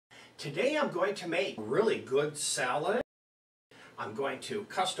Today I'm going to make a really good salad. I'm going to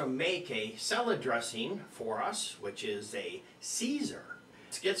custom make a salad dressing for us, which is a Caesar.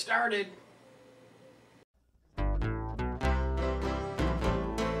 Let's get started.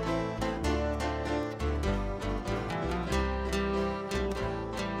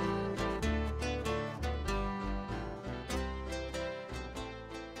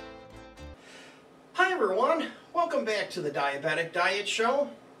 Hi everyone, welcome back to the Diabetic Diet Show.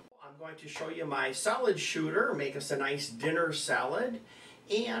 I'm going to show you my salad shooter, make us a nice dinner salad,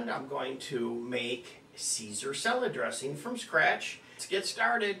 and I'm going to make Caesar salad dressing from scratch. Let's get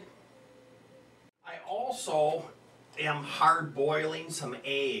started. I also am hard boiling some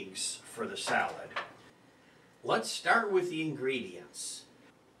eggs for the salad. Let's start with the ingredients.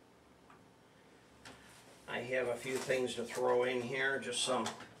 I have a few things to throw in here, just some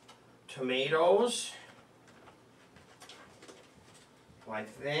tomatoes,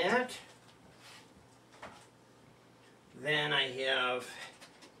 like that. Then I have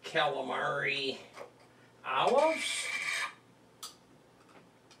calamari olives.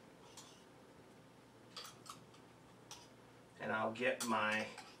 And I'll get my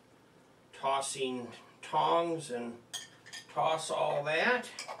tossing tongs and toss all that.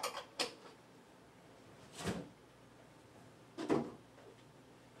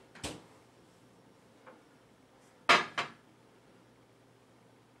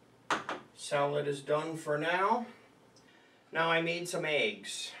 Salad is done for now. Now I made some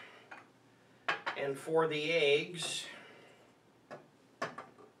eggs. And for the eggs,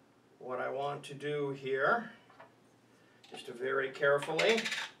 what I want to do here, just to very carefully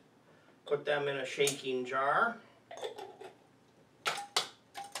put them in a shaking jar.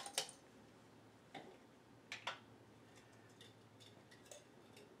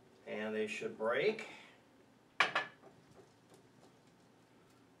 And they should break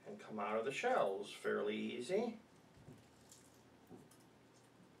and come out of the shells fairly easy.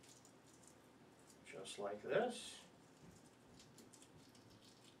 Just like this.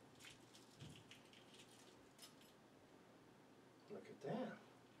 Look at that.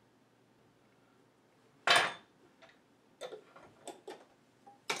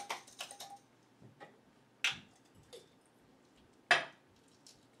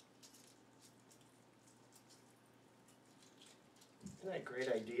 Isn't that a great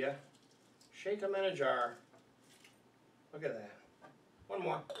idea? Shake them in a jar. Look at that. One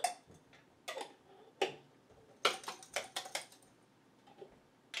more.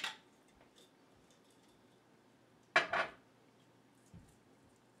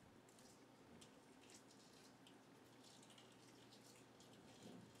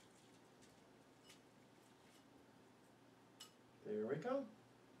 There we go.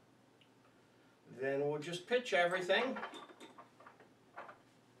 Then we'll just pitch everything.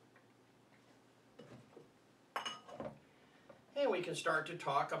 And we can start to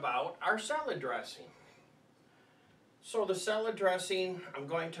talk about our salad dressing. So the salad dressing I'm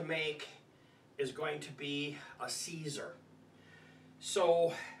going to make is going to be a Caesar.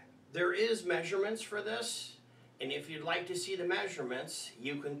 So there is measurements for this, and if you'd like to see the measurements,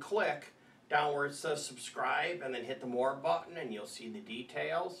 you can click down where it says subscribe and then hit the more button and you'll see the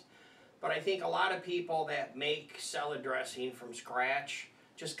details. But I think a lot of people that make salad dressing from scratch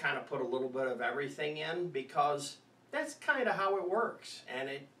just kind of put a little bit of everything in, because that's kind of how it works, and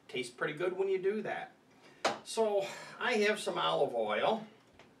it tastes pretty good when you do that. So I have some olive oil.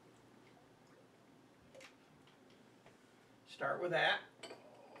 Start with that.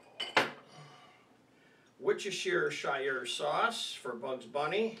 Worcestershire sauce for Bugs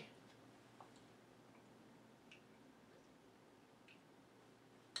Bunny.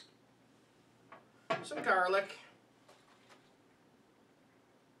 Some garlic.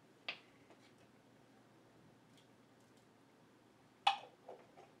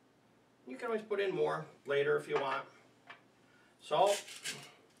 You can always put in more later if you want. Salt.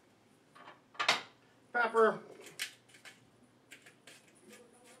 Pepper.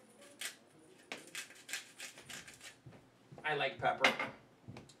 I like pepper.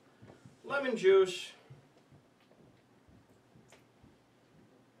 Lemon juice.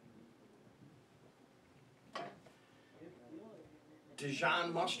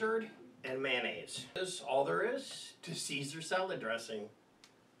 Dijon mustard and mayonnaise. That's all there is to Caesar salad dressing.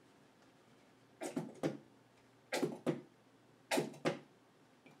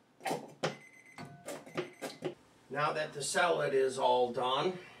 Now that the salad is all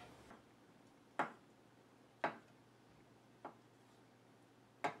done,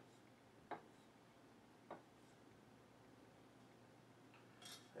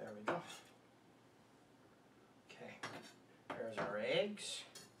 there we go. Okay, there's our eggs.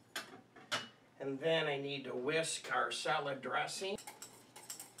 And then I need to whisk our salad dressing.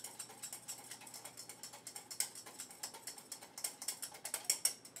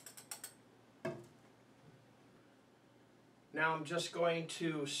 Now I'm just going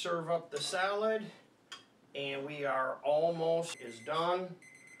to serve up the salad, and we are almost done.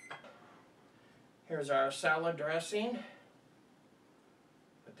 Here's our salad dressing.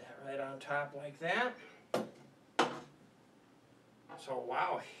 Put that right on top like that. So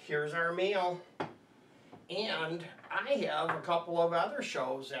wow, here's our meal. And I have a couple of other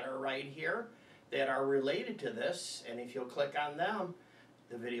shows that are right here that are related to this, and if you'll click on them,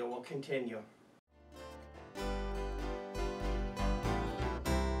 the video will continue.